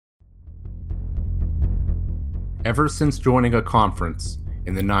Ever since joining a conference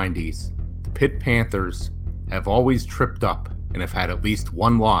in the 90s, the Pitt Panthers have always tripped up and have had at least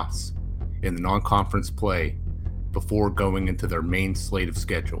one loss in the non-conference play before going into their main slate of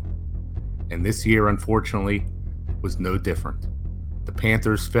schedule. And this year, unfortunately, was no different. The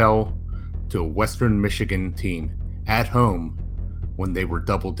Panthers fell to a Western Michigan team at home when they were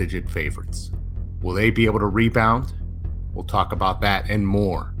double-digit favorites. Will they be able to rebound? We'll talk about that and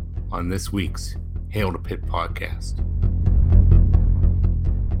more on this week's Hail to Pitt podcast.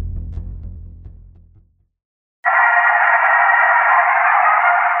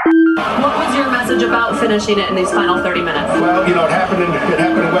 What was your message about finishing it in these final 30 minutes? Well, it happened in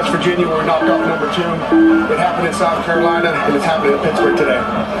West Virginia where we knocked off number 2. It happened in South Carolina, and it's happening in Pittsburgh today.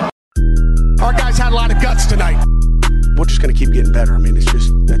 Our guys had a lot of guts tonight. We're just going to keep getting better. I mean,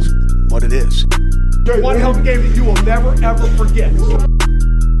 that's what it is. One hell of a game that you will never, ever forget.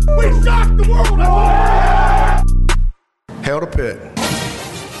 We shocked the world! Hail to Pitt.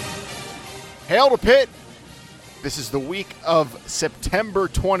 Hail to Pitt. This is the week of September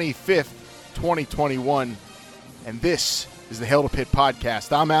 25th, 2021, and this is the Hail to Pitt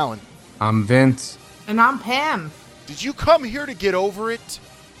podcast. I'm Alan. I'm Vince. And I'm Pam. Did you come here to get over it?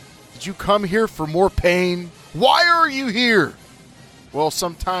 Did you come here for more pain? Why are you here? Well,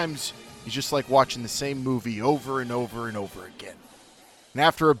 sometimes you just like watching the same movie over and over and over again. And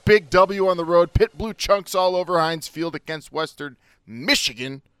after a big W on the road, Pitt blew chunks all over Heinz Field against Western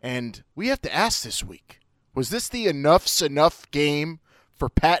Michigan, and we have to ask this week, was this the enough's enough game for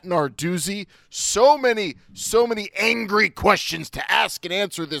Pat Narduzzi? So many angry questions to ask and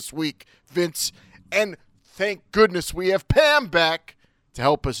answer this week, Vince. And thank goodness we have Pam back to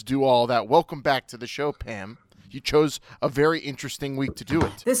help us do all that. Welcome back to the show, Pam. You chose a very interesting week to do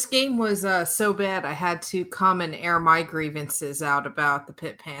it. This game was so bad I had to come and air my grievances out about the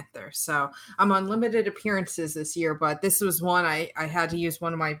Pitt Panthers. So I'm on limited appearances this year, but this was one I had to use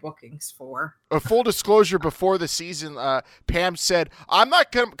one of my bookings for. A full disclosure, before the season, Pam said, I'm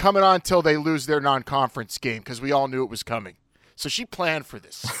not coming on until they lose their non-conference game because we all knew it was coming. So she planned for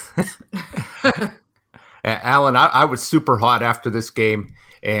this. Alan, I was super hot after this game.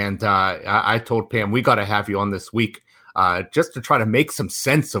 And I told Pam, we got to have you on this week just to try to make some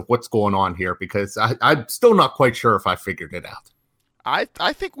sense of what's going on here, because I'm still not quite sure if I figured it out.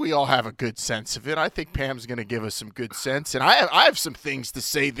 I think we all have a good sense of it. I think Pam's going to give us some good sense. And I have some things to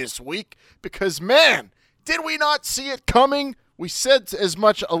say this week because, man, did we not see it coming? We said as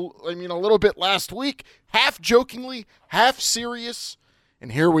much, a little bit last week, half jokingly, half serious.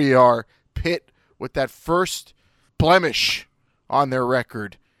 And here we are, Pitt with that first blemish on their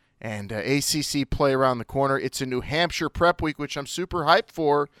record, and ACC play around the corner. It's a New Hampshire prep week, which I'm super hyped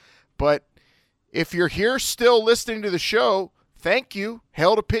for, but if you're here still listening to the show, thank you.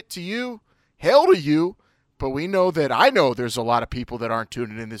 Hail to Pitt to you. Hail to you. But I know there's a lot of people that aren't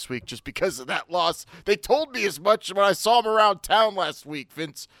tuning in this week just because of that loss. They told me as much when I saw them around town last week,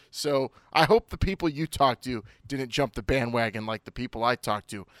 Vince. So I hope the people you talked to didn't jump the bandwagon like the people I talked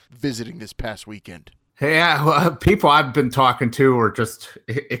to visiting this past weekend. Yeah, well, people I've been talking to are just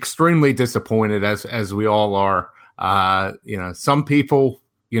extremely disappointed, as we all are. Some people,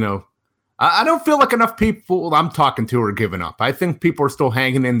 I don't feel like enough people I'm talking to are giving up. I think people are still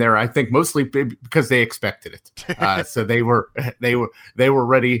hanging in there. I think mostly because they expected it, so they were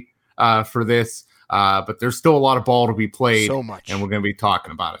ready for this. But there's still a lot of ball to be played, so much, and we're going to be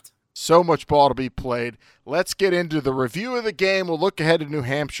talking about it. So much ball to be played. Let's get into the review of the game. We'll look ahead to New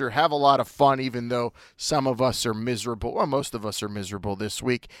Hampshire, have a lot of fun, even though some of us are miserable. Well, most of us are miserable this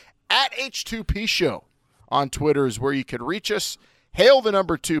week. At H2P Show on Twitter is where you can reach us. Hail the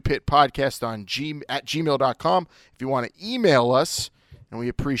number 2 Pitt podcast at gmail.com if you want to email us. And we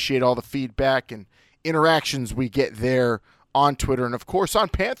appreciate all the feedback and interactions we get there on Twitter. And, of course, on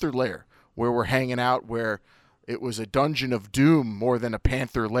Panther Lair, where we're hanging out, where it was a dungeon of doom more than a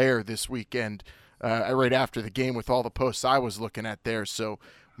Panther Lair this weekend right after the game with all the posts I was looking at there. So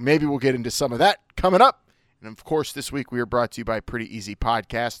maybe we'll get into some of that coming up. And, of course, this week we are brought to you by Pretty Easy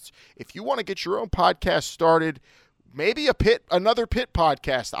Podcasts. If you want to get your own podcast started, maybe another Pitt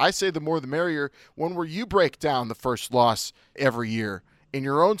podcast, I say the more the merrier, one where you break down the first loss every year in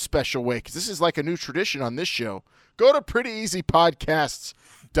your own special way, because this is like a new tradition on this show. Go to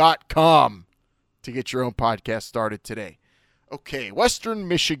prettyeasypodcasts.com to get your own podcast started today. Okay, Western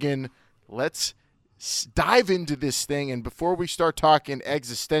Michigan, let's dive into this thing. And before we start talking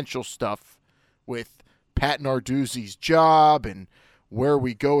existential stuff with Pat Narduzzi's job and where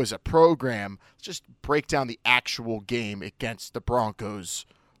we go as a program, let's just break down the actual game against the Broncos.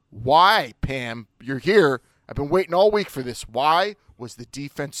 Why, Pam, you're here. I've been waiting all week for this. Why was the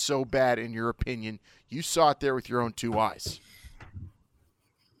defense so bad, in your opinion? You saw it there with your own two eyes.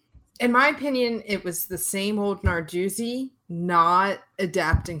 In my opinion, it was the same old Narduzzi not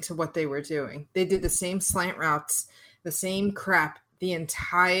adapting to what they were doing. They did the same slant routes, the same crap the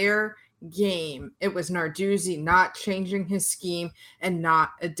entire game. It was Narduzzi not changing his scheme and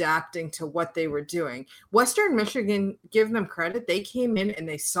not adapting to what they were doing. Western Michigan, give them credit, they came in and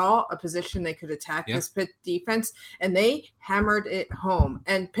they saw a position they could attack this Pitt defense, and they hammered it home,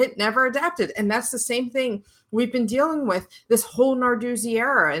 and Pitt never adapted. And that's the same thing we've been dealing with this whole Narduzzi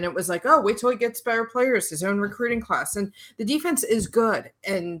era. And it was like, oh, wait till he gets better players, his own recruiting class. And the defense is good,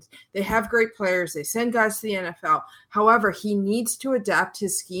 and they have great players. They send guys to the NFL. However, he needs to adapt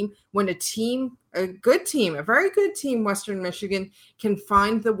his scheme when a team, a good team, a very good team, Western Michigan, can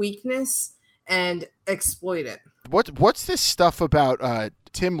find the weakness and exploit it. What's this stuff about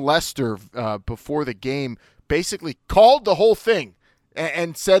Tim Lester before the game basically called the whole thing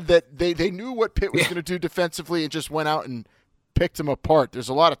and said that they knew what Pitt was going to do defensively and just went out and picked them apart? There's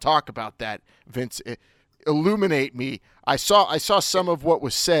a lot of talk about that, Vince. Illuminate me. I saw some of what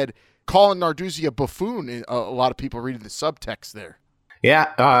was said, calling Narduzzi a buffoon. A lot of people reading the subtext there.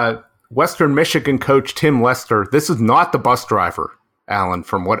 Yeah, Western Michigan coach Tim Lester. This is not the bus driver, Alan,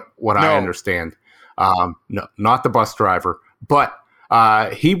 from what I understand. No, not the bus driver. But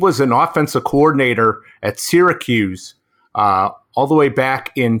he was an offensive coordinator at Syracuse all the way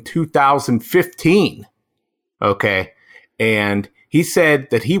back in 2015. Okay. And he said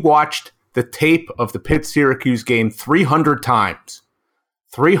that he watched the tape of the Pitt-Syracuse game 300 times.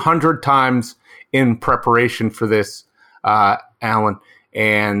 300 times in preparation for this, Alan.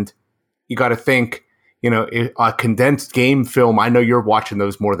 And you got to think, a condensed game film. I know you're watching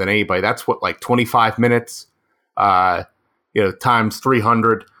those more than anybody. That's what, like 25 minutes, times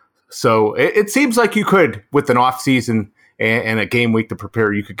 300. So it seems like you could, with an off season and a game week to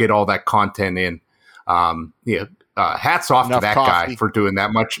prepare, you could get all that content in. Hats off to that guy for doing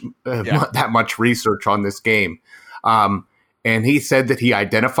that much research on this game. And he said that he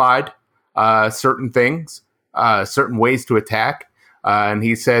identified certain things, certain ways to attack. And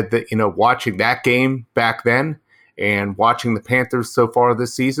he said that, watching that game back then and watching the Panthers so far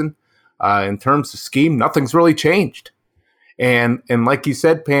this season, in terms of scheme, nothing's really changed. And like you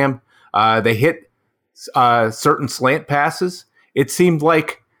said, Pam, they hit certain slant passes. It seemed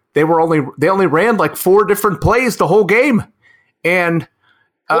like they only ran like 4 different plays the whole game, and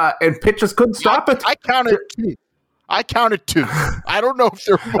Pitt just couldn't stop it. I counted 2. I don't know if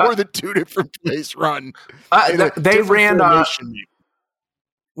there are more than 2 different plays run. They ran.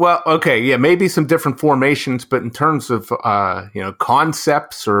 Well, okay, yeah, maybe some different formations, but in terms of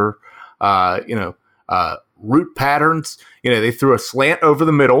concepts or route patterns, they threw a slant over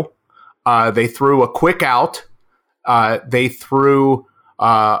the middle. They threw a quick out. They threw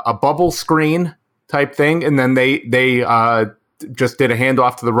a bubble screen type thing, and then they just did a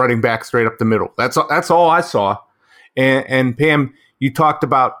handoff to the running back straight up the middle. That's all I saw. And Pam, you talked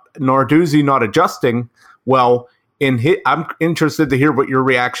about Narduzzi not adjusting. Well, I'm interested to hear what your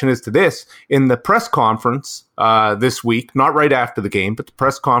reaction is to this. In the press conference this week, not right after the game, but the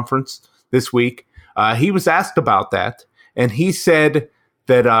press conference this week, he was asked about that, and he said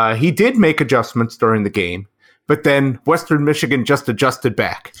that he did make adjustments during the game, but then Western Michigan just adjusted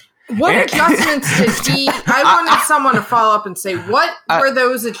back. What adjustments did he? I wanted someone to follow up and say, what were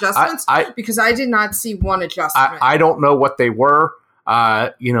those adjustments? Because I did not see one adjustment. I don't know what they were.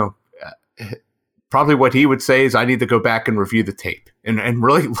 Probably what he would say is, I need to go back and review the tape and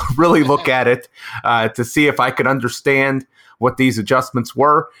really look at it to see if I could understand what these adjustments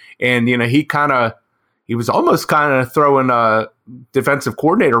were. And, he was almost kind of throwing defensive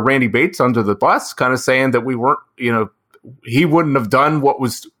coordinator Randy Bates under the bus, kind of saying that we weren't, he wouldn't have done what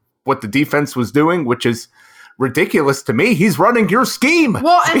the defense was doing, which is ridiculous to me. He's running your scheme.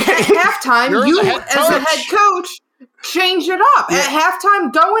 Well, and at halftime, you as a head coach change it up. Yeah. At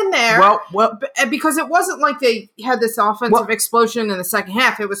halftime, go in there. Well, because it wasn't like they had this offensive explosion in the second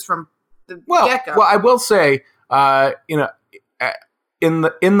half. It was from the get-go. Well, I will say, in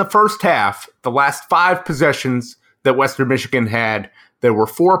the first half, the last 5 possessions that Western Michigan had, there were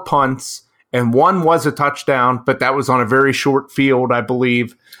 4 punts, and 1 was a touchdown, but that was on a very short field, I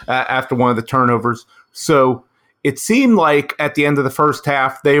believe, after one of the turnovers. So it seemed like at the end of the first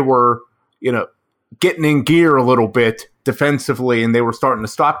half, they were, getting in gear a little bit defensively, and they were starting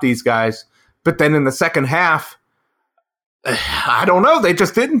to stop these guys. But then in the second half, I don't know. They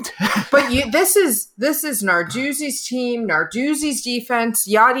just didn't. But this is Narduzzi's team, Narduzzi's defense,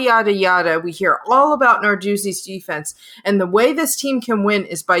 yada yada yada. We hear all about Narduzzi's defense, and the way this team can win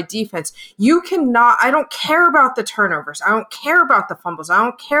is by defense. You cannot. I don't care about the turnovers. I don't care about the fumbles. I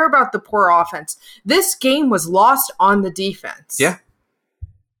don't care about the poor offense. This game was lost on the defense. Yeah,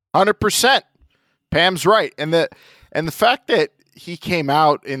 100%. Pam's right, and the fact that he came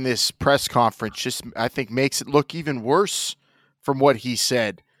out in this press conference just, I think, makes it look even worse from what he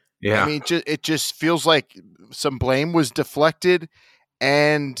said. Yeah. I mean, it just feels like some blame was deflected,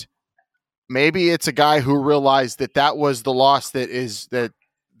 and maybe it's a guy who realized that was the loss that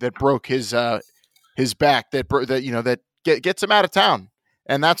broke his back, that gets him out of town.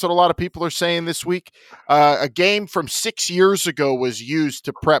 And that's what a lot of people are saying this week. A game from 6 years ago was used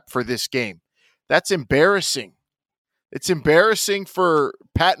to prep for this game. That's embarrassing. It's embarrassing for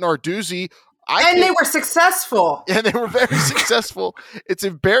Pat Narduzzi. They were successful. And they were very successful. It's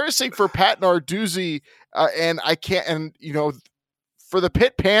embarrassing for Pat Narduzzi. For the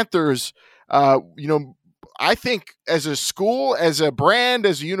Pitt Panthers, I think as a school, as a brand,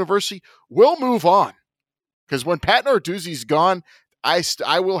 as a university, we'll move on. Because when Pat Narduzzi's gone,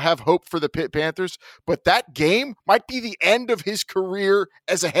 I will have hope for the Pitt Panthers. But that game might be the end of his career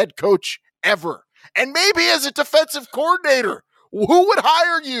as a head coach ever. And maybe as a defensive coordinator. Who would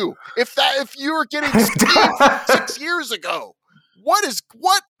hire you if you were getting schemed 6 years ago? What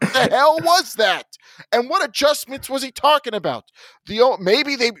the hell was that? And what adjustments was he talking about?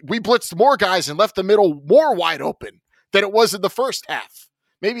 Maybe we blitzed more guys and left the middle more wide open than it was in the first half.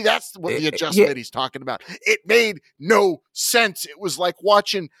 Maybe that's what the adjustment he's talking about. It made no sense. It was like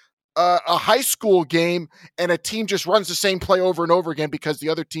watching a high school game and a team just runs the same play over and over again because the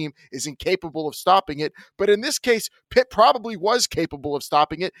other team is incapable of stopping it. But in this case, Pitt probably was capable of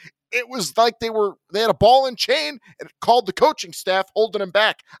stopping it. It was like they had a ball and chain and called the coaching staff holding them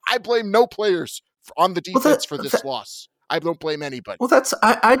back. I blame no players on the defense for this loss. I don't blame anybody. Well,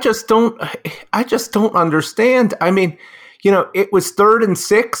 I just don't understand. I mean, it was 3rd and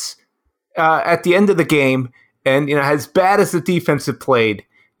 6 at the end of the game, and as bad as the defense had played,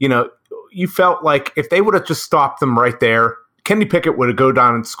 you felt like if they would have just stopped them right there, Kenny Pickett would have went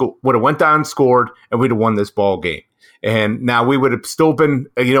down and scored, and we'd have won this ball game. And now we would have still been,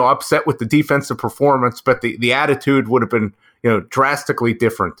 upset with the defensive performance, but the attitude would have been, drastically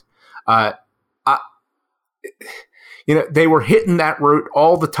different. They were hitting that route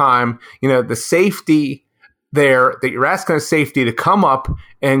all the time. The safety there that you're asking a safety to come up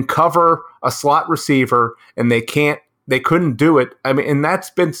and cover a slot receiver, and they couldn't do it. I mean, and that's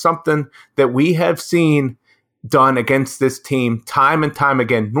been something that we have seen done against this team time and time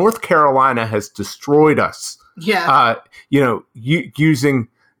again. North Carolina has destroyed us. Yeah. Using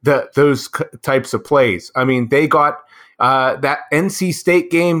those types of plays. I mean, they got that NC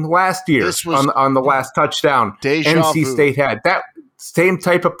State game last year on the last touchdown. NC State had that same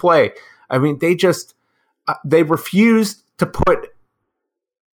type of play. I mean, they refused to put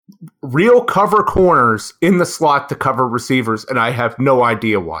real cover corners in the slot to cover receivers, and I have no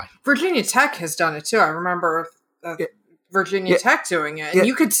idea why. Virginia Tech has done it too. I remember Virginia Tech doing it, and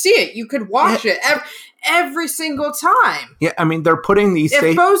you could see it. You could watch it every single time. Yeah, I mean, they're putting these...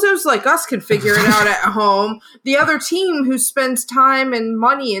 If bozos like us can figure it out at home, the other team who spends time and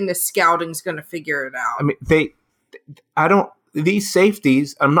money in this scouting is going to figure it out. I mean, these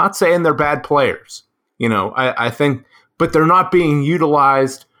safeties, I'm not saying they're bad players. I think, but they're not being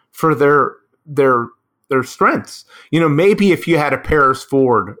utilized for their strengths. Maybe if you had a Paris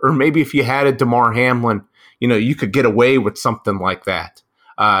Ford, or maybe if you had a DeMar Hamlin, you could get away with something like that.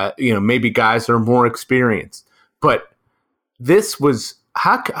 Maybe guys are more experienced. But this was,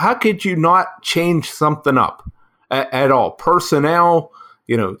 how could you not change something up at all? Personnel,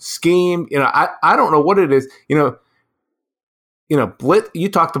 scheme, I don't know what it is. You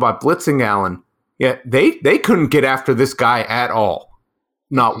talked about blitzing Allen. Yeah, they couldn't get after this guy at all.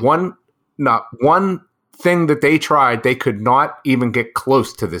 Not one thing that they tried, they could not even get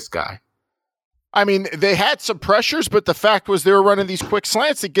close to this guy. I mean, they had some pressures, but the fact was they were running these quick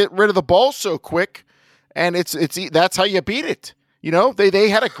slants to get rid of the ball so quick, and that's how you beat it. They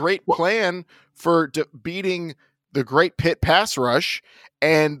had a great plan for beating the great Pitt pass rush,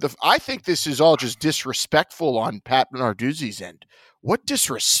 and I think this is all just disrespectful on Pat Narduzzi's end. What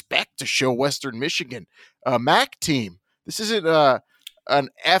disrespect to show Western Michigan, a MAC team. This isn't an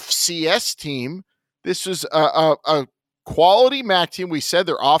FCS team. This is a quality MAC team. We said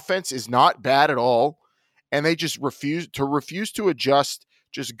their offense is not bad at all, and they just refuse to adjust.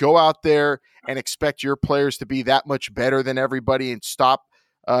 Just go out there and expect your players to be that much better than everybody and stop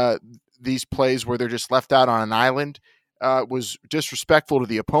these plays where they're just left out on an island. was disrespectful to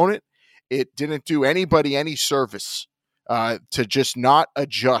the opponent. It didn't do anybody any service to just not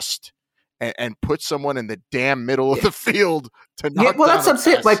adjust and put someone in the damn middle of the field to knock well, down that's what I'm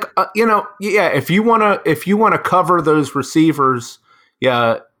saying. pass. Like, if you want to cover those receivers,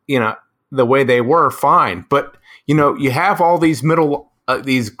 the way they were, fine. But you have all these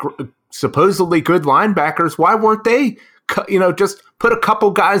supposedly good linebackers. Why weren't they? Just put a couple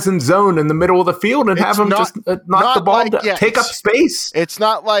guys in zone in the middle of the field and have them just knock the ball down, take up space. It's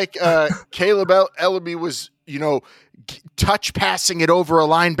not like Caleb Ellaby was, touch passing it over a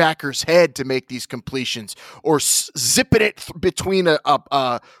linebacker's head to make these completions, or zipping it between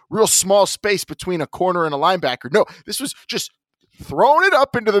a real small space between a corner and a linebacker. No, this was just throwing it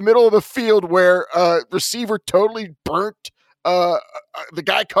up into the middle of the field where receiver totally burnt the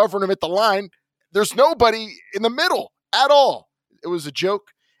guy covering him at the line. There's nobody in the middle at all. It was a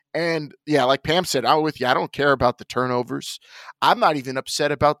joke. And yeah, like Pam said, I'm with you. I don't care about the turnovers. I'm not even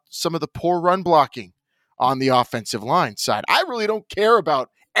upset about some of the poor run blocking on the offensive line side. I really don't care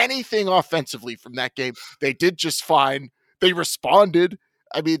about anything offensively from that game. They did just fine. They responded.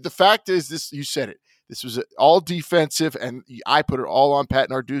 I mean, the fact is this, you said it. This was all defensive, and I put it all on Pat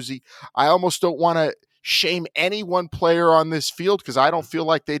Narduzzi. I almost don't want to shame any one player on this field because I don't feel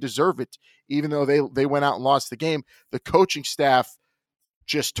like they deserve it, even though they went out and lost the game. The coaching staff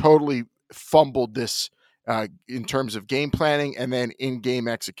just totally fumbled this in terms of game planning and then in-game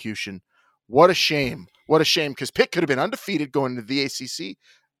execution. What a shame. What a shame, because Pitt could have been undefeated going into the ACC,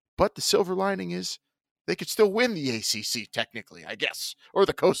 but the silver lining is they could still win the ACC technically, I guess, or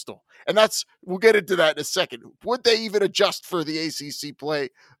the Coastal. And we'll get into that in a second. Would they even adjust for the ACC play?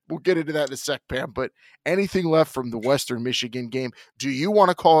 We'll get into that in a sec, Pam. But anything left from the Western Michigan game? Do you want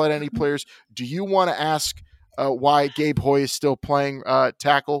to call out any players? Do you want to ask why Gabe Hoy is still playing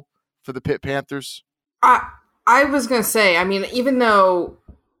tackle for the Pitt Panthers? I was going to say, I mean, even though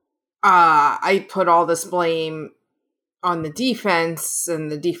I put all this blame on the defense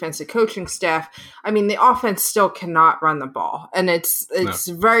and the defensive coaching staff, I mean, the offense still cannot run the ball. And it's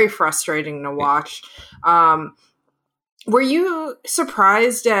very frustrating to watch. Were you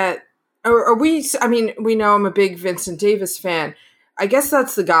surprised at, or we know I'm a big Vincent Davis fan. I guess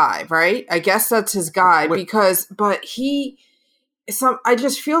that's the guy, right? I guess that's his guy I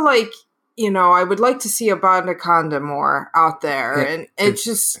just feel like, I would like to see Abanikanda more out there, and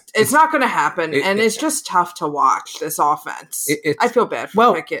it's not going to happen, and it's just tough to watch this offense. I feel bad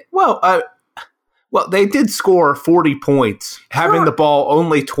for Pickett. Well, they did score 40 points, having the ball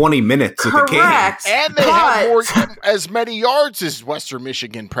only 20 minutes of the game. And they have as many yards as Western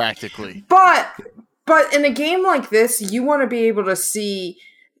Michigan, practically. But in a game like this, you want to be able to see.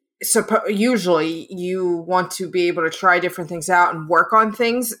 Usually, you want to be able to try different things out and work on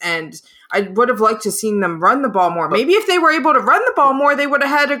things. And I would have liked to seen them run the ball more. Maybe if they were able to run the ball more, they would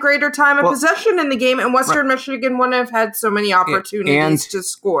have had a greater time of possession in the game, and Western Michigan wouldn't have had so many opportunities to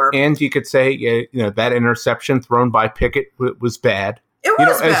score. And you could say, that interception thrown by Pickett was bad. It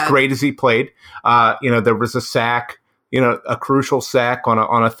was bad. As great as he played. There was a sack. A crucial sack on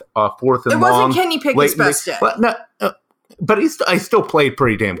a fourth and long. It wasn't Kenny Pickett's best day. But I still played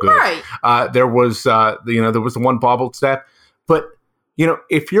pretty damn good. Right. There was the one bobbled snap. But,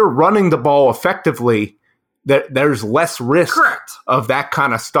 if you're running the ball effectively, there's less risk of that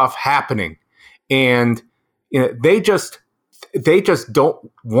kind of stuff happening. And, they just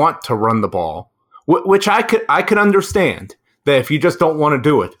don't want to run the ball, which I could understand that if you just don't want to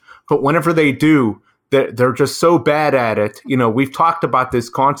do it. But whenever they do, they're just so bad at it. We've talked about this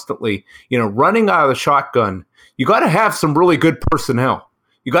constantly. Running out of the shotgun, you got to have some really good personnel.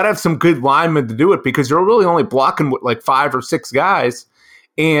 You got to have some good linemen to do it because you're really only blocking with like 5 or 6 guys.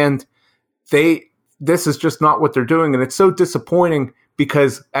 And this is just not what they're doing. And it's so disappointing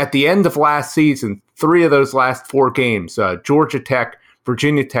because at the end of last season, 3 of those last 4 games, Georgia Tech,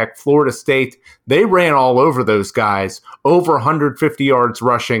 Virginia Tech, Florida State, they ran all over those guys, over 150 yards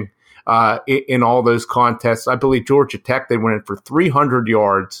rushing in all those contests. I believe Georgia Tech, they went in for 300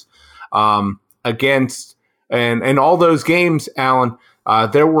 yards against, and all those games, Alan,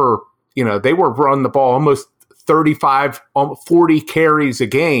 they were running the ball almost 35, 40 carries a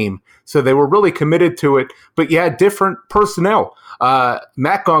game. So they were really committed to it, but you had different personnel.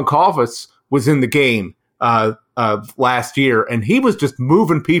 Matt Goncalves was in the game last year, and he was just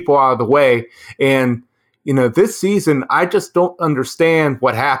moving people out of the way. And this season, I just don't understand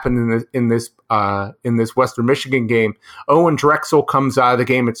what happened in this Western Michigan game. Owen Drexel comes out of the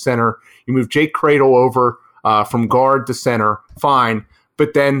game at center. You move Jake Cradle over from guard to center, fine.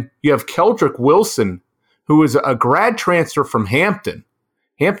 But then you have Keldrick Wilson, who is a grad transfer from Hampton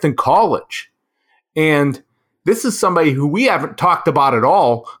College. And, this is somebody who we haven't talked about at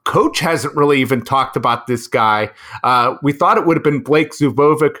all. Coach hasn't really even talked about this guy. We thought it would have been Blake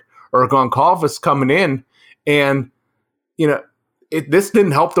Zubovic or Goncalves coming in, and this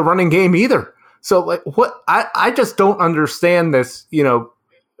didn't help the running game either. So, like, what I just don't understand this,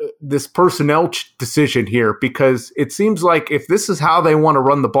 this personnel decision here, because it seems like if this is how they want to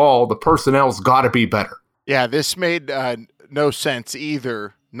run the ball, the personnel's got to be better. Yeah, this made no sense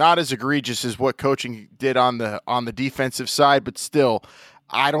either. Not as egregious as what coaching did on the defensive side, but still,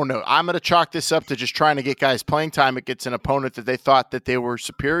 I don't know. I'm going to chalk this up to just trying to get guys playing time against an opponent that they thought that they were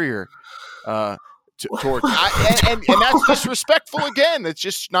superior towards. And that's disrespectful again. It's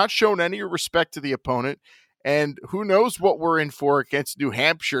just not shown any respect to the opponent. And who knows what we're in for against New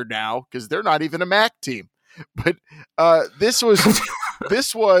Hampshire now, because they're not even a MAC team. But this was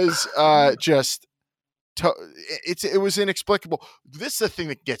just. It was inexplicable. This is the thing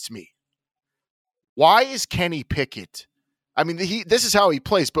that gets me. Why is Kenny Pickett? I mean, this is how he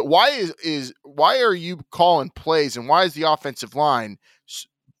plays, but why are you calling plays, and why is the offensive line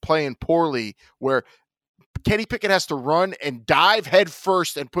playing poorly where Kenny Pickett has to run and dive head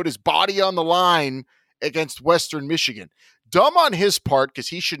first and put his body on the line against Western Michigan? Dumb on his part, because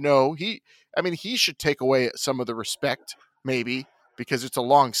he should know. He should take away some of the respect, maybe, because it's a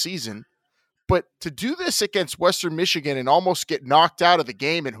long season. But to do this against Western Michigan and almost get knocked out of the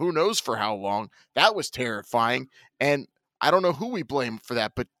game, and who knows for how long, that was terrifying. And I don't know who we blame for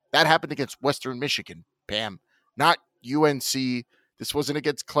that, but that happened against Western Michigan, Pam, not UNC. This wasn't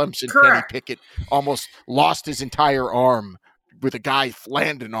against Clemson. Correct. Kenny Pickett almost lost his entire arm with a guy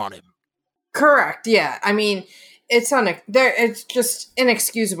landing on him. Correct. Yeah. I mean, it's just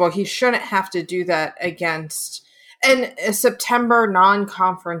inexcusable. He shouldn't have to do that against a September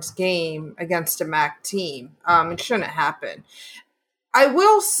non-conference game against a MAC team. It shouldn't happen. I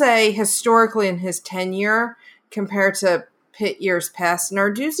will say, historically in his tenure, compared to Pitt years past,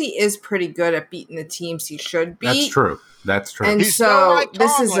 Narduzzi is pretty good at beating the teams he should beat. That's true. And He's so no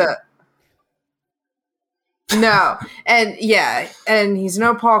this is no, and yeah, and he's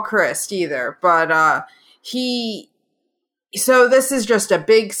no Paul Christ either, but so this is just a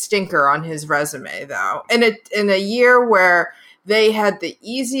big stinker on his resume, though. And in a year where they had the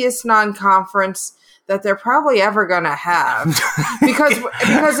easiest non-conference that they're probably ever going to have,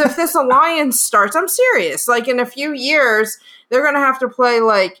 because if this alliance starts, I'm serious. Like in a few years, they're going to have to play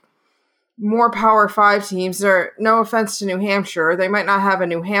like more Power 5 teams. Or no offense to New Hampshire, they might not have a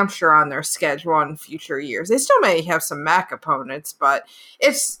New Hampshire on their schedule in future years. They still may have some MAC opponents, but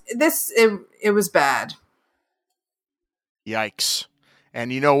it was bad. Yikes.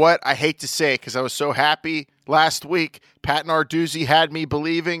 And you know what? I hate to say it because I was so happy last week. Pat Narduzzi had me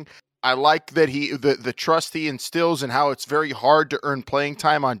believing. I like that the trust he instills and how it's very hard to earn playing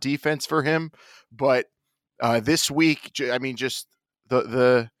time on defense for him. But this week, I mean, just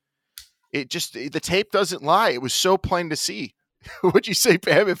the tape doesn't lie. It was so plain to see. What'd you say,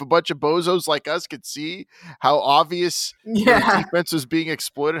 Pam? If a bunch of bozos like us could see how obvious your defense was being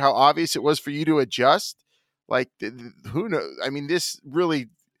exploited, how obvious it was for you to adjust. Like, who knows? I mean, this really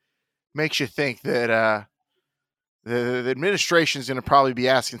makes you think that the administration is going to probably be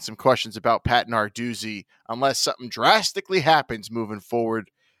asking some questions about Pat Narduzzi unless something drastically happens moving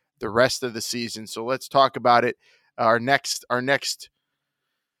forward the rest of the season. So let's talk about it. Our next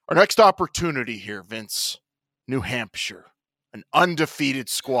opportunity here, Vince. New Hampshire, an undefeated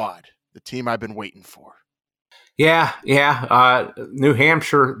squad, the team I've been waiting for. Yeah. New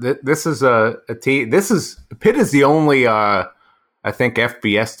Hampshire. This is a team. Pitt is the only, I think,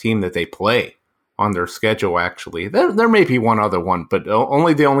 FBS team that they play on their schedule. Actually, there may be one other one, but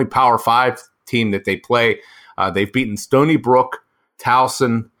only the only Power 5 team that they play. They've beaten Stony Brook,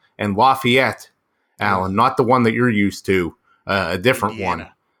 Towson, and Lafayette. Alan, not the one that you're used to, a different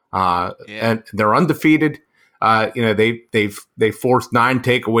Indiana one. And they're undefeated. They've forced 9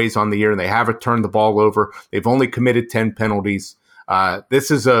 takeaways on the year, and they haven't turned the ball over. They've only committed 10 penalties. This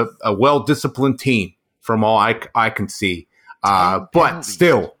is a well-disciplined team from all I can see. But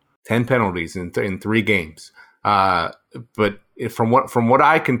still, 10 penalties in 3 games. But from what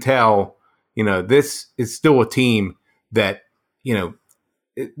I can tell, this is still a team that,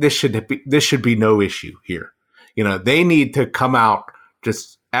 this should be no issue here. They need to come out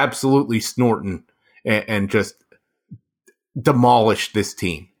just absolutely snorting and just demolish this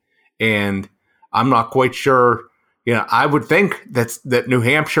team. And I'm not quite sure. I would think that New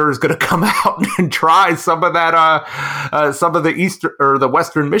Hampshire is going to come out and try some of that, some of the Eastern or the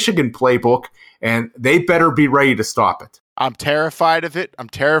Western Michigan playbook, and they better be ready to stop it. I'm terrified of it. I'm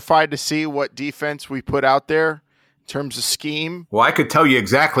terrified to see what defense we put out there in terms of scheme. Well, I could tell you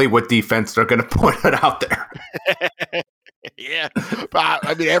exactly what defense they're going to put out there. Yeah.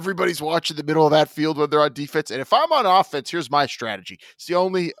 I mean, everybody's watching the middle of that field when they're on defense. And if I'm on offense, here's my strategy. It's the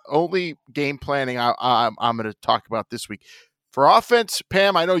only game planning I'm going to talk about this week. For offense,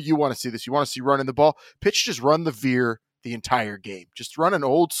 Pam, I know you want to see this. You want to see running the ball. Pitch just run the veer the entire game. Just run an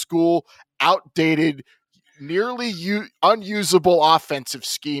old school, outdated, nearly unusable offensive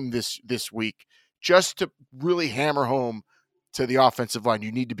scheme this week, just to really hammer home to the offensive line.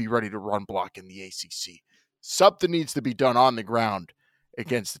 You need to be ready to run block in the ACC. Something needs to be done on the ground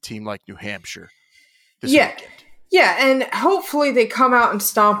against a team like New Hampshire this weekend. Yeah, and hopefully they come out and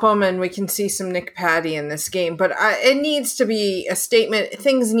stomp them and we can see some Nick Patty in this game. But it needs to be a statement.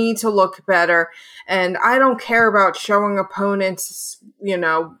 Things need to look better. And I don't care about showing opponents,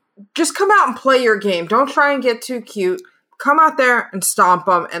 just come out and play your game. Don't try and get too cute. Come out there and stomp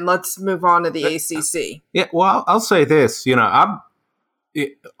them, and let's move on to the ACC. Yeah, well, I'll say this.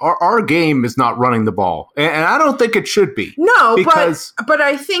 Our game is not running the ball, and I don't think it should be. No, but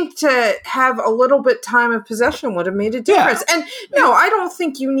I think to have a little bit time of possession would have made a difference. Yeah. And no, I don't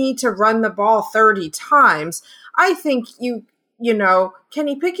think you need to run the ball 30 times. I think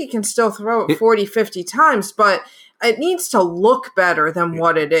Kenny Pickett can still throw it 40, 50 times, but it needs to look better than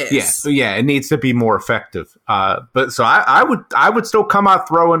what it is. Yeah, it needs to be more effective. But so I would still come out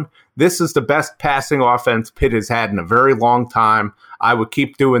throwing. This is the best passing offense Pitt has had in a very long time. I would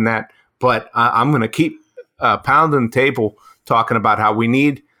keep doing that, but I'm going to keep pounding the table talking about how we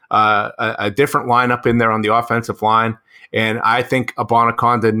need a different lineup in there on the offensive line, and I think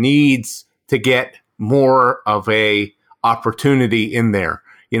Abanaconda needs to get more of a opportunity in there.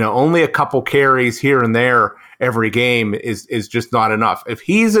 Only a couple carries here and there every game is just not enough. If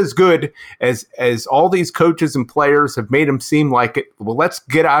he's as good as all these coaches and players have made him seem like it, well, let's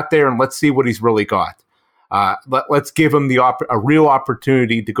get out there and let's see what he's really got. Let's give him a real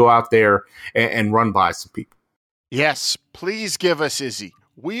opportunity to go out there and run by some people. Yes, please give us Izzy.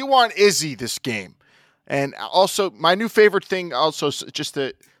 We want Izzy this game. And also, my new favorite thing, also, just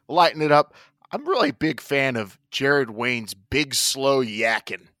to lighten it up, I'm really a big fan of Jared Wayne's big, slow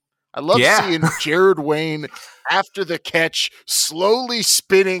yakking. I love seeing Jared Wayne after the catch, slowly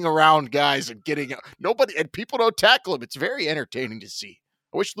spinning around guys and getting nobody, and people don't tackle him. It's very entertaining to see.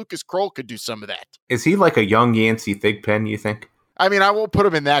 I wish Lucas Kroll could do some of that. Is he like a young Yancey Thigpen, you think? I mean, I won't put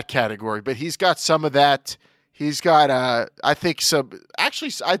him in that category, but he's got some of that. He's got, I think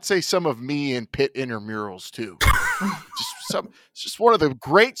I'd say some of me in Pitt intramurals too. just one of the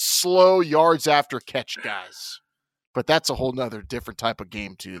great slow yards after catch guys. But that's a whole nother different type of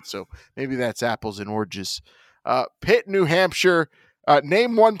game too. So maybe that's apples and oranges. Pitt, New Hampshire.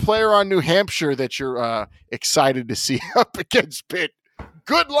 Name one player on New Hampshire that you're excited to see up against Pitt.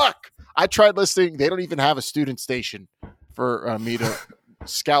 Good luck. I tried listening. They don't even have a student station for me to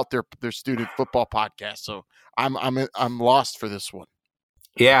scout their student football podcast. So I'm lost for this one.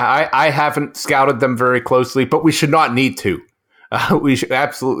 Yeah, I haven't scouted them very closely, but we should not need to. We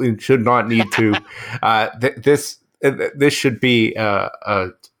absolutely should not need to. This should be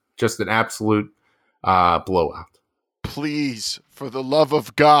just an absolute blowout. Please, for the love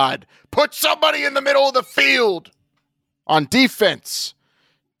of God, put somebody in the middle of the field on defense.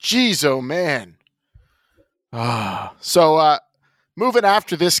 Jeez, oh man. So moving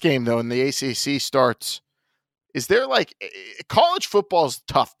after this game, though, and the ACC starts, is there college football is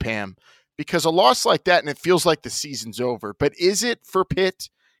tough, Pam, because a loss like that, and it feels like the season's over. But is it for Pitt?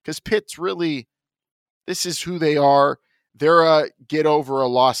 Because Pitt's really, this is who they are. They're a get over a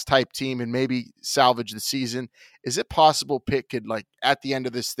loss type team and maybe salvage the season. Is it possible Pitt could, at the end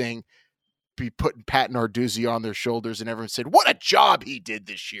of this thing, be putting Pat Narduzzi on their shoulders and everyone said, what a job he did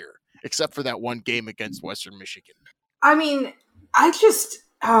this year, except for that one game against Western Michigan? I mean,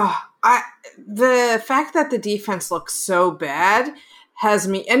 the fact that the defense looks so bad has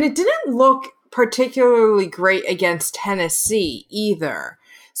me, and it didn't look particularly great against Tennessee either.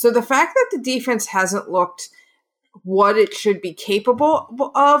 So the fact that the defense hasn't looked what it should be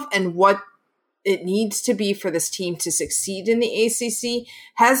capable of and what it needs to be for this team to succeed in the ACC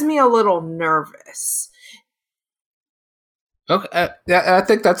has me a little nervous. Okay, I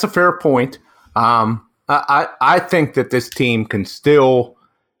think that's a fair point. I think that this team can still,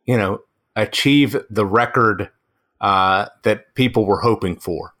 achieve the record that people were hoping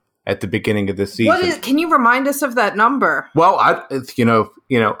for at the beginning of the season. Can you remind us of that number? Well, what's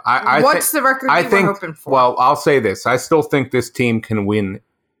the record we're hoping for? Well, I'll say this: I still think this team can win,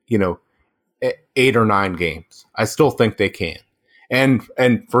 8 or 9 games. I still think they can, and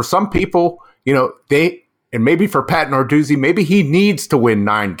for some people, and maybe for Pat Narduzzi, maybe he needs to win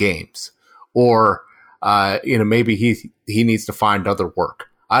 9 games, or maybe he needs to find other work.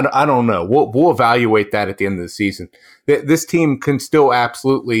 I don't know. We'll evaluate that at the end of the season. This team can still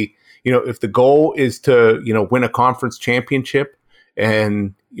absolutely, if the goal is to, win a conference championship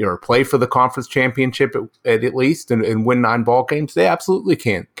and, play for the conference championship at least and win 9 ball games, they absolutely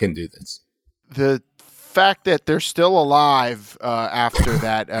can do this. The fact that they're still alive after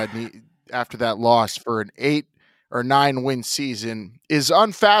that loss for an 8 or 9 win season is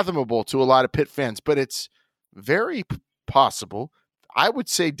unfathomable to a lot of Pitt fans, but it's very possible. I would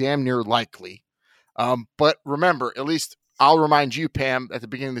say damn near likely. But remember, at least I'll remind you, Pam, at the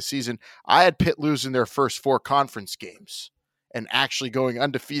beginning of the season, I had Pitt losing their first 4 conference games and actually going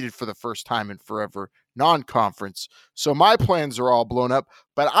undefeated for the first time in forever, non-conference. So my plans are all blown up,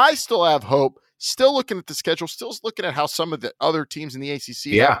 but I still have hope. Still looking at the schedule, still looking at how some of the other teams in the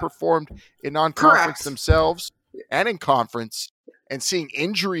ACC have performed in non-conference themselves and in conference, and seeing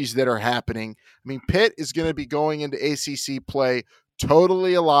injuries that are happening. I mean, Pitt is going to be going into ACC play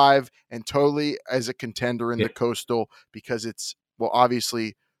totally alive and totally as a contender in the Coastal, because it's, well,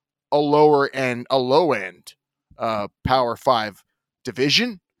 obviously a low end Power 5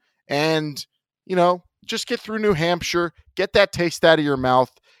 division. And, just get through New Hampshire, get that taste out of your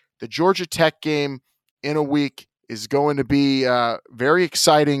mouth. The Georgia Tech game in a week is going to be very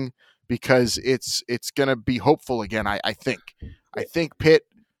exciting, because it's going to be hopeful again, I think. I think Pitt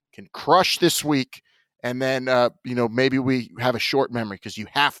can crush this week, and then, maybe we have a short memory, because you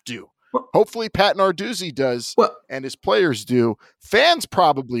have to. Hopefully Pat Narduzzi does, and his players do. Fans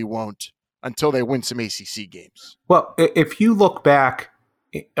probably won't until they win some ACC games. Well, if you look back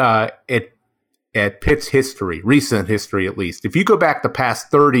at Pitt's history, recent history at least, if you go back the past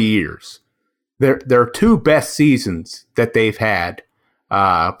 30 years, their 2 best seasons that they've had,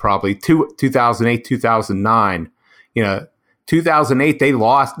 probably 2008, 2009, 2008, they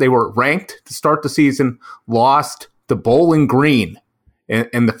were ranked to start the season, lost to Bowling Green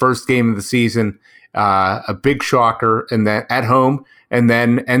in the first game of the season, a big shocker, and then at home, and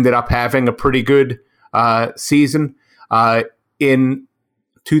then ended up having a pretty good season. In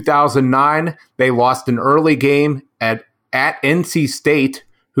 2009, they lost an early game at NC State,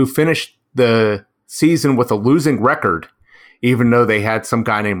 who finished the season with a losing record, even though they had some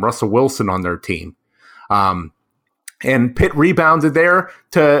guy named Russell Wilson on their team. And Pitt rebounded there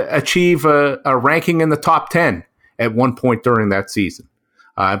to achieve a ranking in the top 10 at one point during that season.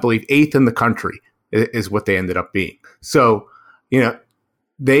 I believe 8th in the country is what they ended up being. So,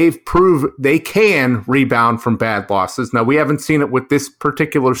 they've proved they can rebound from bad losses. Now, we haven't seen it with this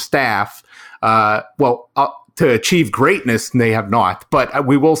particular staff. To achieve greatness, they have not. But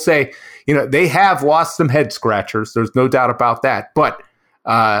we will say, they have lost some head scratchers. There's no doubt about that. But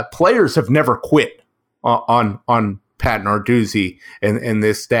players have never quit on Pat Narduzzi and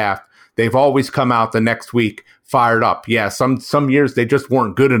this staff. They've always come out the next week fired up. Yeah, some years they just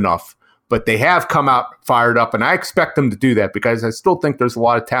weren't good enough, but they have come out fired up, and I expect them to do that, because I still think there's a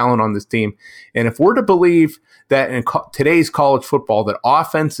lot of talent on this team. And if we're to believe that in today's college football that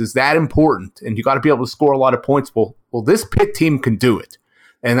offense is that important and you got to be able to score a lot of points, well, this Pitt team can do it,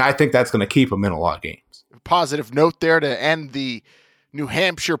 and I think that's going to keep them in a lot of games. Positive note there to end the New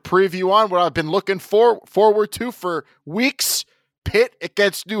Hampshire preview on what I've been looking forward to for weeks. Pitt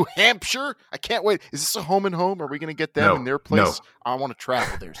against New Hampshire. I can't wait. Is this a home and home? Are we going to get them in their place? No. I want to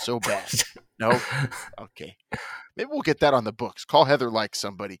travel there so bad. No? Okay. Maybe we'll get that on the books. Call Heather like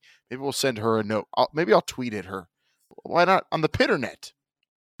somebody. Maybe we'll send her a note. Maybe I'll tweet at her. Why not on the Pitternet?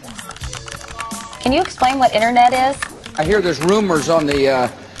 Can you explain what internet is? I hear there's rumors on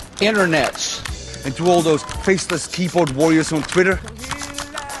the internets. And to all those faceless keyboard warriors on Twitter.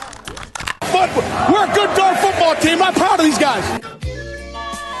 But we're a good darn football team. I'm proud of these guys.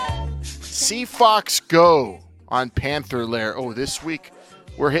 Seafox Go on Panther Lair. Oh, this week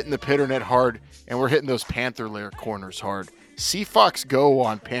we're hitting the Pitternet hard, and we're hitting those Panther Lair corners hard. Seafox Go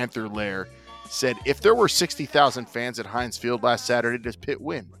on Panther Lair said, if there were 60,000 fans at Heinz Field last Saturday, does Pitt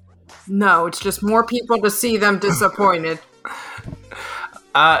win? No, it's just more people to see them disappointed.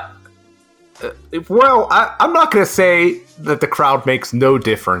 I'm not going to say that the crowd makes no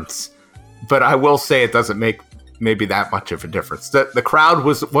difference, but I will say it doesn't make maybe that much of a difference. The crowd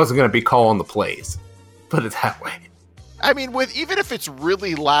wasn't going to be calling the plays. Put it that way. I mean, even if it's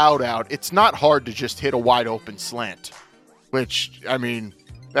really loud out, it's not hard to just hit a wide open slant, which, I mean,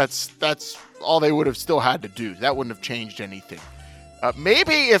 that's all they would have still had to do. That wouldn't have changed anything.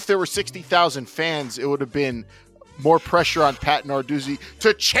 Maybe if there were 60,000 fans, it would have been more pressure on Pat Narduzzi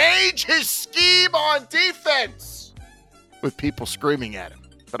to change his scheme on defense with people screaming at him.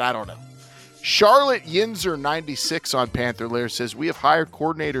 But I don't know. Charlotte Yinzer 96 on Panther Lair says, we have hired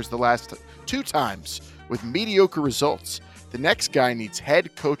coordinators the last 2 times with mediocre results. The next guy needs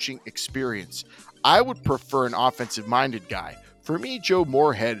head coaching experience. I would prefer an offensive-minded guy. For me, Joe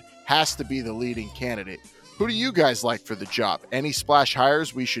Moorhead has to be the leading candidate. Who do you guys like for the job? Any splash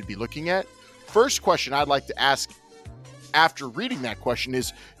hires we should be looking at? First question I'd like to ask after reading that question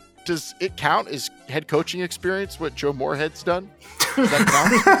is, does it count as head coaching experience what Joe Moorhead's done? Does that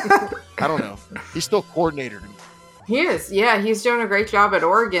count? I don't know. He's still coordinator to me. He is. Yeah, he's doing a great job at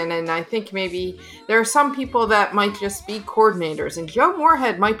Oregon, and I think maybe there are some people that might just be coordinators, and Joe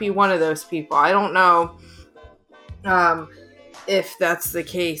Moorhead might be one of those people. I don't know if that's the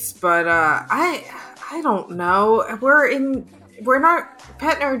case, but I don't know.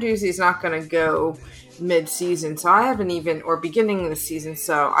 Pat Narduzzi's not going to go mid-season, so I haven't even, or beginning of the season,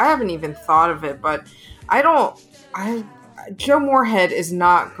 so I haven't even thought of it, but Joe Moorhead is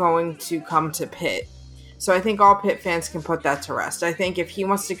not going to come to Pitt. So I think all Pitt fans can put that to rest. I think if he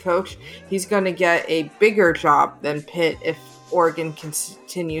wants to coach, he's going to get a bigger job than Pitt if Oregon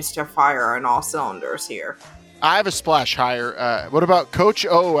continues to fire on all cylinders here. I have a splash hire. What about Coach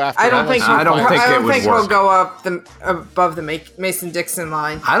O after? I don't think he'll go up above the Mason-Dixon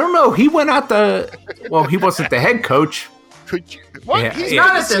line. I don't know. He went out he wasn't the head coach. Could you? What? Yeah, he's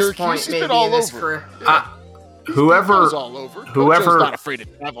not at this point, maybe, in his career. Whoever's not afraid to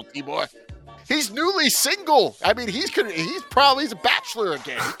travel, T-boy. He's newly single. I mean, he's a bachelor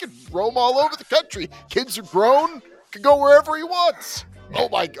again. He can roam all over the country. Kids are grown. Can go wherever he wants. Oh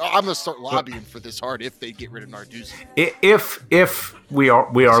my God! I'm gonna start lobbying for this hard if they get rid of Narduzzi. If we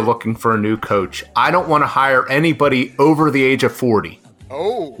are looking for a new coach, I don't want to hire anybody over the age of 40.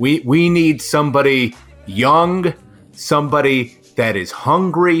 Oh, we need somebody young, somebody that is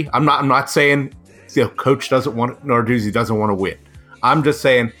hungry. I'm not saying coach Narduzzi doesn't want to win. I'm just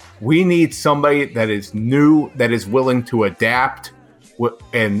saying we need somebody that is new, that is willing to adapt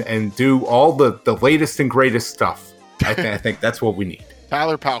and do all the latest and greatest stuff. I think that's what we need.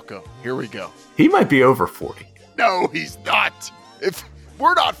 Tyler Palko, here we go. He might be over 40. No, he's not. If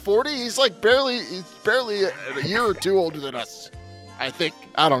we're not 40, he's barely a year or two older than us. I think.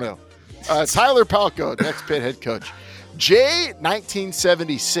 I don't know. Tyler Palko, next Pitt head coach.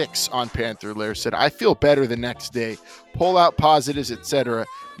 J1976 on Panther Lair said, I feel better the next day. Pull out positives, etc.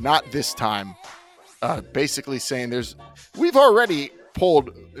 Not this time. Basically saying we've already pulled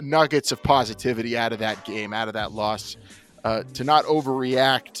nuggets of positivity out of that game, out of that loss. To not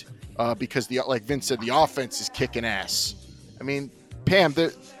overreact because, like Vince said, the offense is kicking ass. I mean, Pam,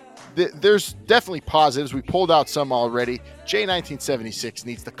 there's definitely positives. We pulled out some already. J1976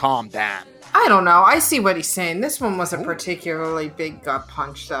 needs to calm down. I don't know. I see what he's saying. This one was a particularly big gut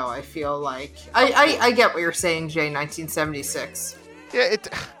punch, though, I feel like. I get what you're saying, J1976. Yeah,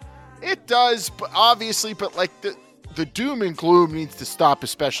 it does, but obviously, but like the doom and gloom needs to stop,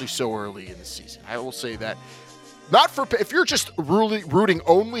 especially so early in the season. I will say that. If you're just rooting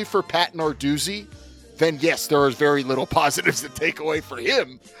only for Pat Narduzzi, then yes, there is very little positives to take away for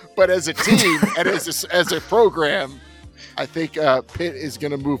him. But as a team and as a program, I think Pitt is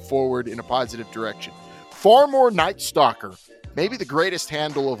going to move forward in a positive direction. Far more Night Stalker, maybe the greatest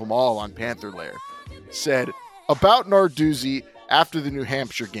handle of them all on Panther Lair, said about Narduzzi after the New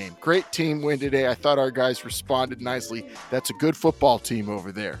Hampshire game. Great team win today. I thought our guys responded nicely. That's a good football team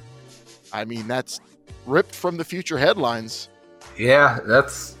over there. I mean, that's ripped from the future headlines. Yeah,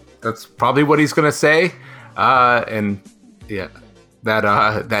 that's probably what he's going to say. And yeah,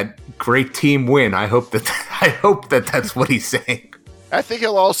 that great team win. I hope that that's what he's saying. I think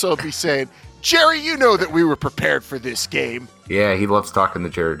he'll also be saying, Jerry, you know that we were prepared for this game. Yeah, he loves talking to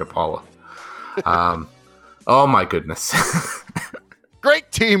Jerry DePaula. Oh my goodness.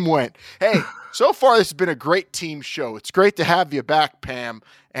 Great team win. Hey, so far this has been a great team show. It's great to have you back, Pam.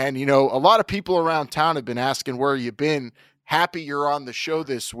 And, a lot of people around town have been asking where you've been. Happy you're on the show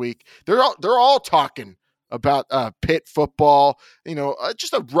this week. They're all talking about Pitt football.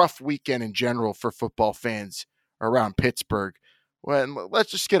 Just a rough weekend in general for football fans around Pittsburgh. Well,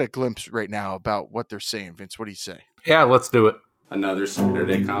 let's just get a glimpse right now about what they're saying. Vince, what do you say? Yeah, let's do it. Another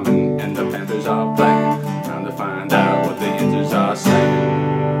Saturday coming, and the Panthers are playing. Trying to find out what the answers are saying.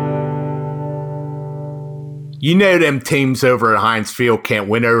 Them teams over at Heinz Field can't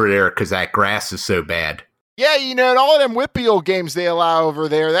win over there because that grass is so bad. Yeah, all of them Whitfield games they allow over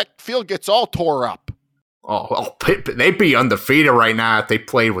there, that field gets all tore up. Oh, they'd be undefeated right now if they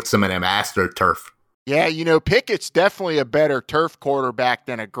played with some of them AstroTurf. Yeah, Pickett's definitely a better turf quarterback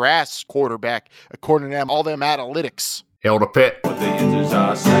than a grass quarterback, according to them, all them analytics. Hail to Pitt. What the Yinzers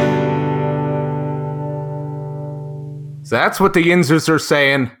are saying. So that's what the Yinzers are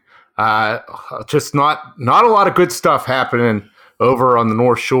saying. Just not a lot of good stuff happening over on the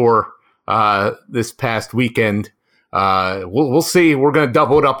North Shore this past weekend. We'll see. We're going to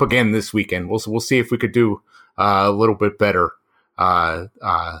double it up again this weekend. We'll see if we could do a little bit better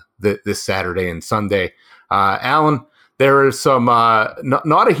this Saturday and Sunday. Alan, there is some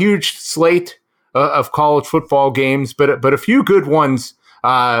not a huge slate of college football games, but a few good ones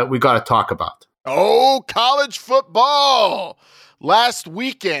we got to talk about. Oh, college football! Last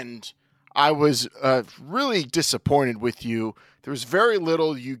weekend, I was really disappointed with you. There was very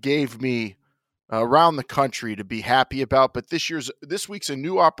little you gave me around the country to be happy about, but this week's a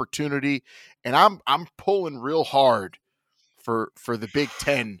new opportunity, and I'm pulling real hard for the Big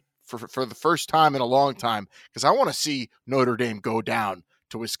Ten for the first time in a long time, because I want to see Notre Dame go down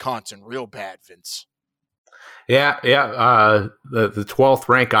to Wisconsin real bad, Vince. Yeah. The 12th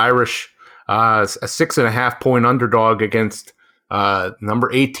ranked Irish, a 6.5 point underdog against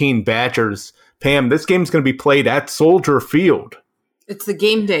number 18 Badgers. Pam, this game's going to be played at Soldier Field. It's the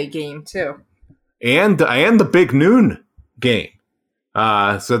game day game too, and the big noon game.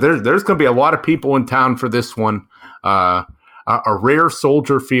 So there's going to be a lot of people in town for this one. A rare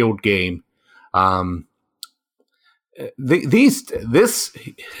Soldier Field game. It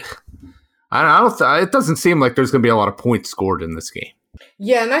doesn't seem like there's going to be a lot of points scored in this game.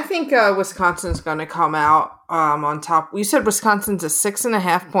 Yeah, and I think Wisconsin's going to come out on top. You said Wisconsin's a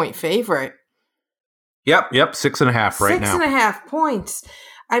 6.5 point favorite. Yep, 6.5 right now. 6.5 points.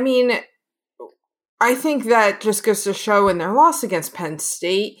 I mean, I think that just goes to show in their loss against Penn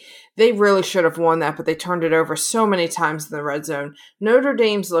State, they really should have won that, but they turned it over so many times in the red zone. Notre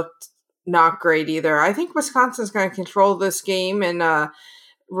Dame's looked not great either. I think Wisconsin's going to control this game and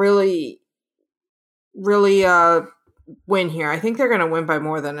really win here. I think they're going to win by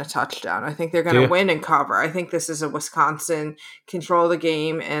more than a touchdown. I think they're going to win and cover. I think this is a Wisconsin control the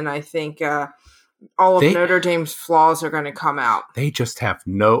game, and I think all of Notre Dame's flaws are going to come out. They just have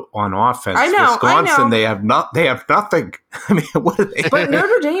no on offense. I know. Wisconsin, they have nothing. I mean, what are they? But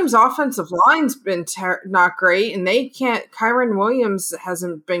Notre Dame's offensive line's been not great, and they can't. Kyron Williams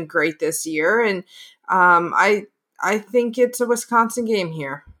hasn't been great this year, and I think it's a Wisconsin game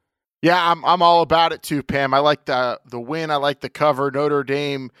here. Yeah, I'm all about it too, Pam. I like the win. I like the cover. Notre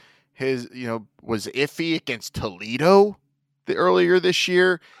Dame was iffy against Toledo earlier this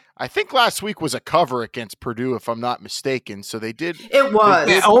year. I think last week was a cover against Purdue, if I'm not mistaken. So they did. It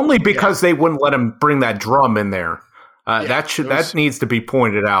was only because they wouldn't let him bring that drum in there. That needs to be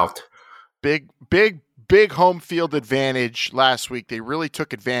pointed out. Big home field advantage last week. They really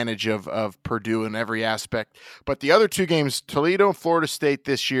took advantage of Purdue in every aspect. But the other two games, Toledo and Florida State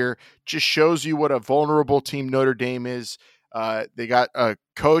this year, just shows you what a vulnerable team Notre Dame is. They got a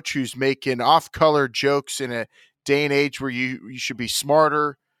coach who's making off-color jokes in a day and age where you should be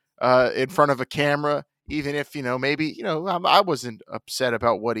smarter in front of a camera, even if, I wasn't upset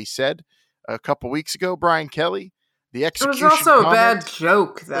about what he said a couple weeks ago, Brian Kelly. The execution. It was also a bad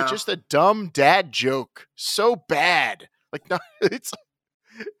joke, though. Just a dumb dad joke. So bad.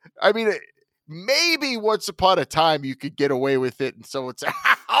 Maybe once upon a time you could get away with it, and someone would say,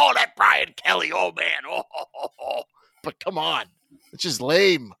 "Oh, that Brian Kelly, oh man, oh." But come on, it's just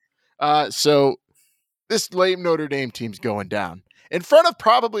lame. So this lame Notre Dame team's going down in front of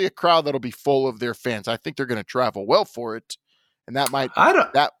probably a crowd that'll be full of their fans. I think they're going to travel well for it. And that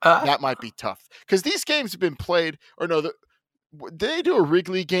might be tough because these games have been played. Or no, did they do a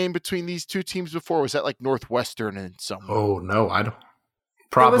Wrigley game between these two teams before? Was that like Northwestern and some? Oh no, I don't.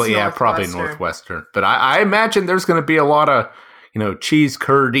 Probably Northwestern. But I imagine there's going to be a lot of cheese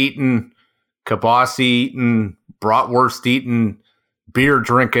curd eating, kibasi eating, bratwurst eating, beer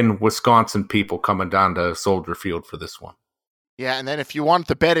drinking Wisconsin people coming down to Soldier Field for this one. Yeah, and then if you want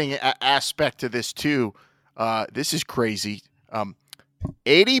the betting aspect to this too, this is crazy.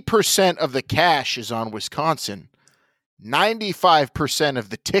 80% of the cash is on Wisconsin. 95% of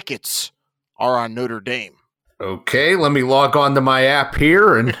the tickets are on Notre Dame. Okay, let me log on to my app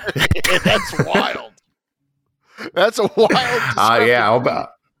here, and that's wild. That's a wild.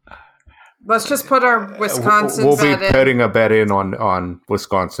 Let's just put our Wisconsin. We'll be putting a bet in on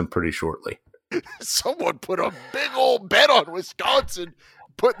Wisconsin pretty shortly. Someone put a big old bet on Wisconsin,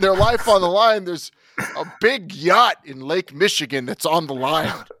 putting their life on the line. There's a big yacht in Lake Michigan that's on the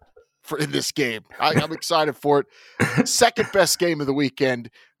line in this game. I'm excited for it. Second best game of the weekend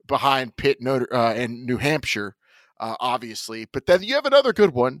behind Pitt and New Hampshire, obviously. But then you have another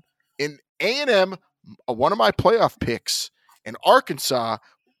good one in A&M, one of my playoff picks, in Arkansas,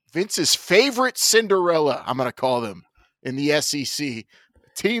 Vince's favorite Cinderella, I'm going to call them, in the SEC.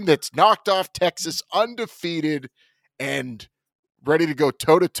 Team that's knocked off Texas undefeated and ready to go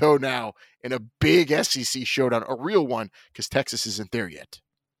toe-to-toe now in a big SEC showdown, a real one, because Texas isn't there yet.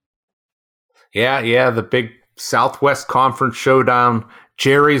 Yeah, the big Southwest Conference showdown,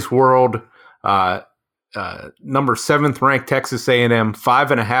 Jerry's World. Number 7th ranked Texas A&M,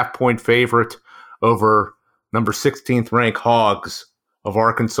 5.5-point favorite over number 16th ranked Hogs of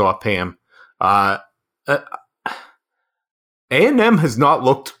Arkansas. Pam, A&M has not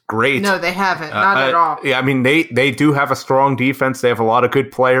looked great. No, they haven't. Not at all. Yeah, I mean, they do have a strong defense. They have a lot of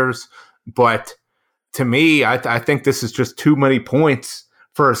good players. But to me, I think this is just too many points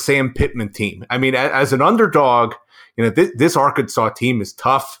for a Sam Pittman team. I mean, as an underdog, this Arkansas team is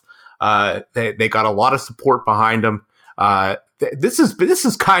tough. They got a lot of support behind them. This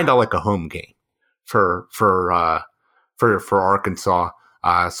is kind of like a home game for Arkansas.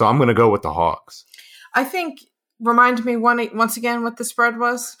 So I'm going to go with the Hogs. I think. Remind me once again what the spread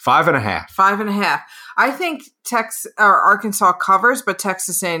was? 5.5. 5.5. I think Arkansas covers, but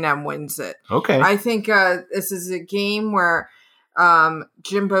Texas A&M wins it. Okay. I think this is a game where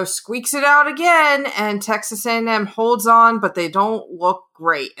Jimbo squeaks it out again, and Texas A&M holds on, but they don't look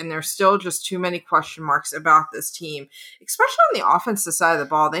great, and there's still just too many question marks about this team, especially on the offensive side of the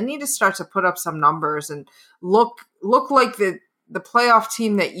ball. They need to start to put up some numbers and look like the playoff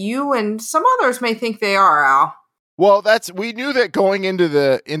team that you and some others may think they are, Al. Well, we knew that going into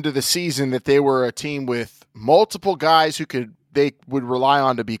the season that they were a team with multiple guys who they would rely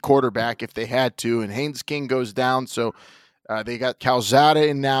on to be quarterback if they had to, and Haynes King goes down, so they got Calzada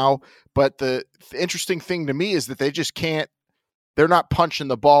in now. But the interesting thing to me is that they just can't. They're not punching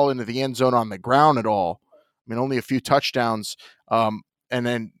the ball into the end zone on the ground at all. I mean, only a few touchdowns, and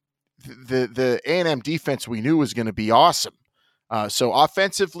then the A&M defense we knew was going to be awesome. So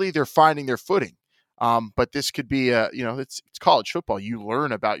offensively, they're finding their footing. But this could be it's college football. You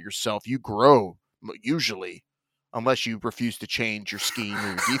learn about yourself. You grow usually, unless you refuse to change your scheme or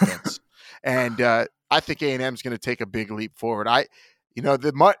your defense. And I think A&M is going to take a big leap forward.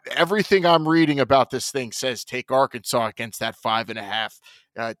 Everything I'm reading about this thing says take Arkansas against that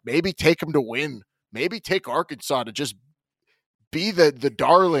 5.5. Maybe take them to win. Maybe take Arkansas to just be the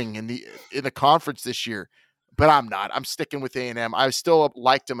darling in the conference this year. But I'm not. I'm sticking with A&M. I still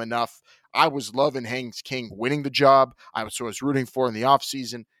liked them enough. I was loving Haynes King winning the job. I was rooting for in the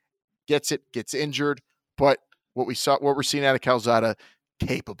offseason. Gets injured. But what we're seeing out of Calzada,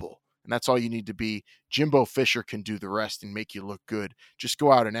 capable. And that's all you need to be. Jimbo Fisher can do the rest and make you look good. Just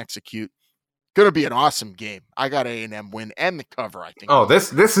go out and execute. Going to be an awesome game. I got A&M win and the cover, I think. Oh,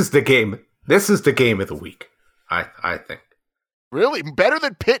 this is the game. This is the game of the week, I think. Really? Better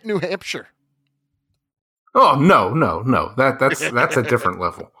than Pitt, New Hampshire? Oh, no. That's a different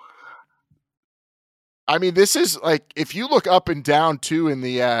level. I mean, this is like, if you look up and down too in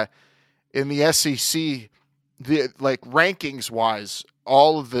the SEC, rankings wise,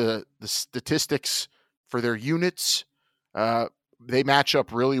 all of the statistics for their units, they match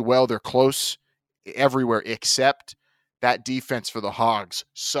up really well. They're close everywhere except that defense for the Hogs.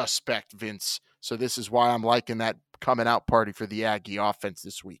 Suspect, Vince. So this is why I'm liking that coming out party for the Aggie offense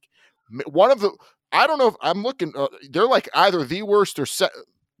this week. I don't know if I'm looking, they're like either the worst or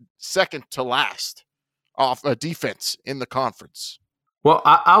second to last off a defense in the conference. Well,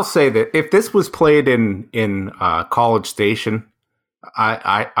 I'll say that if this was played in College Station,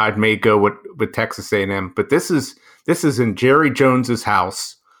 I may go with Texas A&M, but this is in Jerry Jones's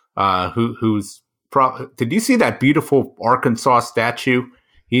house. Did you see that beautiful Arkansas statue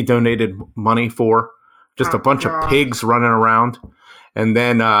he donated money for? Just a bunch of pigs running around. And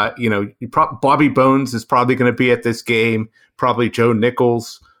then, Bobby Bones is probably going to be at this game. Probably Joe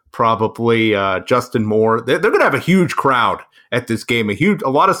Nichols, probably Justin Moore. They're going to have a huge crowd at this game. A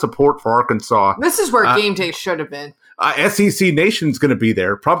lot of support for Arkansas. This is where game day should have been. SEC Nation's going to be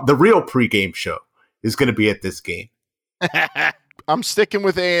there. The real pregame show is going to be at this game. I'm sticking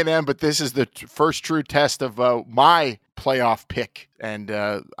with A&M, but this is the first true test of my playoff pick, and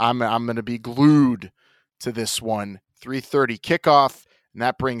I'm going to be glued to this one. 3:30 kickoff, and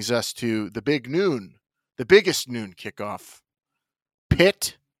that brings us to the biggest noon kickoff.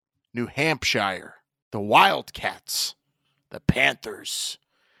 Pitt, New Hampshire, the Wildcats, the Panthers,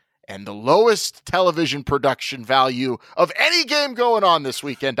 and the lowest television production value of any game going on this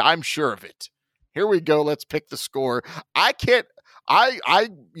weekend. I'm sure of it. Here we go. Let's pick the score. I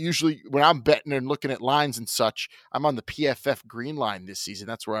usually, when I'm betting and looking at lines and such, I'm on the PFF green line this season.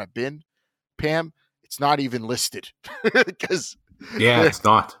 That's where I've been. Pam, it's not even listed because it's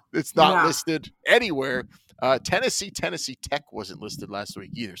not. It's not listed anywhere. Tennessee Tech wasn't listed last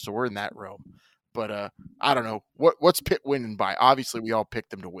week either, so we're in that realm. But I don't know what's Pitt winning by. Obviously, we all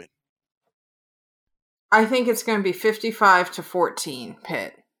picked them to win. I think it's going to be 55-14,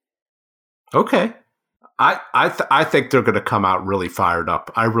 Pitt. Okay. I think they're going to come out really fired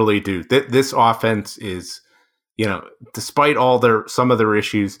up. I really do. This offense is, despite some of their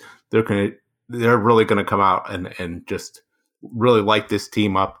issues, they're really going to come out and just really light this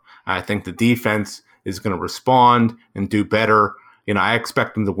team up. I think the defense is going to respond and do better. I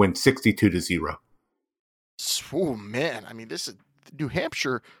expect them to win 62-0. Oh man, I mean, this is New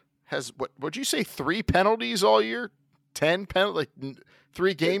Hampshire has what'd you say? 3 penalties all year? 10 penalties,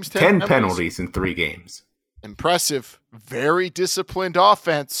 3 games. 10 penalties in 3 games. Impressive. Very disciplined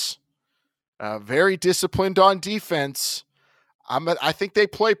offense. Very disciplined on defense. I think they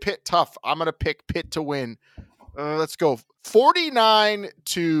play Pitt tough. I'm going to pick Pitt to win. Let's go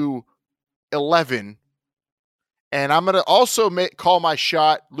 49-11. And I'm going to also call my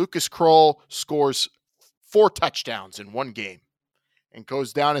shot. Lucas Kroll scores 4 touchdowns in 1 game and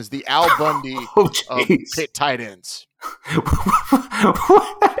goes down as the Al Bundy of Pitt tight ends.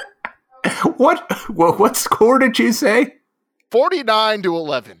 What score did you say?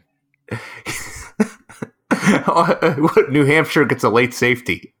 49-11. New Hampshire gets a late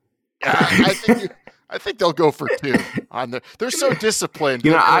safety. I think they'll go for 2. They're so disciplined.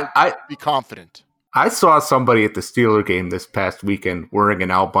 I be confident. I saw somebody at the Steeler game this past weekend wearing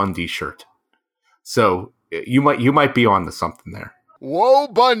an Al Bundy shirt. So you might be on to something there. Whoa,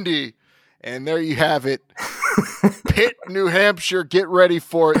 Bundy. And there you have it. Pitt, New Hampshire, get ready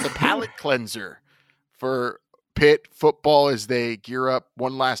for it. The palate cleanser for Pitt football as they gear up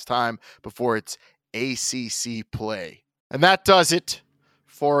one last time before its ACC play. And that does it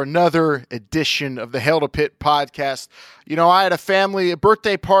for another edition of the Hail to Pitt podcast. I had a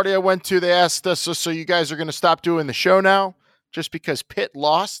birthday party I went to. They asked us, so you guys are going to stop doing the show now just because Pitt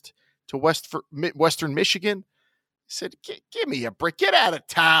lost to Western Michigan? I said, give me a break. Get out of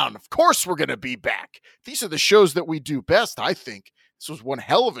town. Of course we're going to be back. These are the shows that we do best, I think. This was one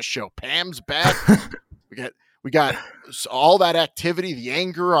hell of a show. Pam's back. we got all that activity, the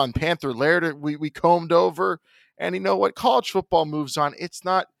anger on Panther Laird we combed over. And you know what? College football moves on. It's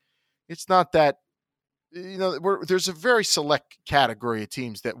not that, there's a very select category of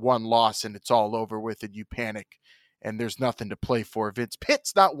teams that one loss and it's all over with and you panic and there's nothing to play for. Vince,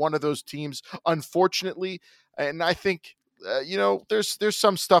 Pitt's not one of those teams, unfortunately. And I think, there's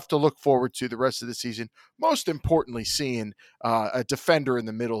some stuff to look forward to the rest of the season. Most importantly, seeing a defender in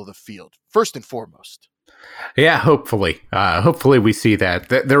the middle of the field, first and foremost. Yeah, hopefully we see that.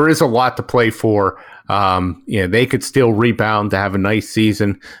 There is a lot to play for. They could still rebound to have a nice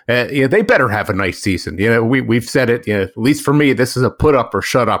season. They better have a nice season. We've said it. At least for me, this is a put up or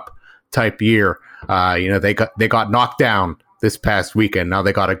shut up type year. They got knocked down this past weekend. Now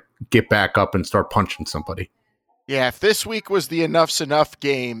they got to get back up and start punching somebody. Yeah, if this week was the Enough's Enough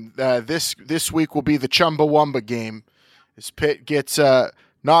game, this week will be the Chumbawamba game. As Pitt gets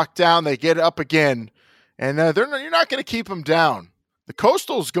knocked down, they get up again, and you're not going to keep them down. The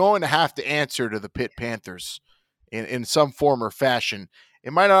Coastal's going to have to answer to the Pitt Panthers in some form or fashion.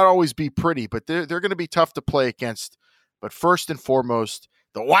 It might not always be pretty, but they're going to be tough to play against. But first and foremost,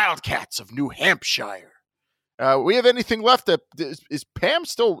 the Wildcats of New Hampshire. We have anything left? Is Pam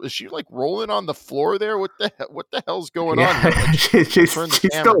still? Is she like rolling on the floor there? What the hell's going on? Like, she's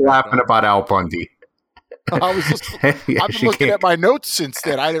still laughing about Al Bundy. I'm looking at my notes since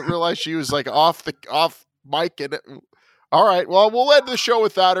then. I didn't realize she was like off mic. And all right, well, we'll end the show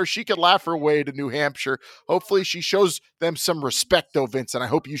without her. She could laugh her way to New Hampshire. Hopefully, she shows them some respect, though, Vince. And I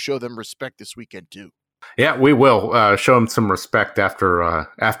hope you show them respect this weekend too. Yeah, we will show them some respect after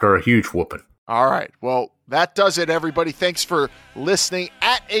a huge whooping. All right. Well, that does it, everybody. Thanks for listening.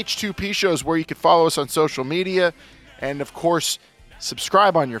 At H2P Shows, where you can follow us on social media. And, of course,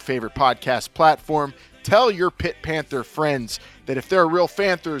 subscribe on your favorite podcast platform. Tell your Pitt Panther friends that if they're real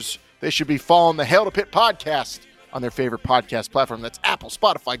Panthers, they should be following the Hail to Pitt podcast on their favorite podcast platform. That's Apple,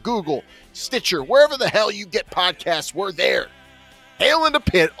 Spotify, Google, Stitcher, wherever the hell you get podcasts, we're there. Hail into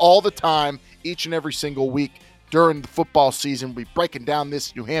Pitt all the time, each and every single week. During the football season, we'll be breaking down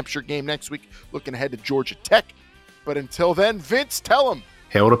this New Hampshire game next week, looking ahead to Georgia Tech. But until then, Vince, tell them.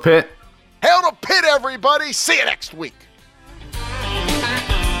 Hail to Pitt. Hail to Pitt, everybody. See you next week.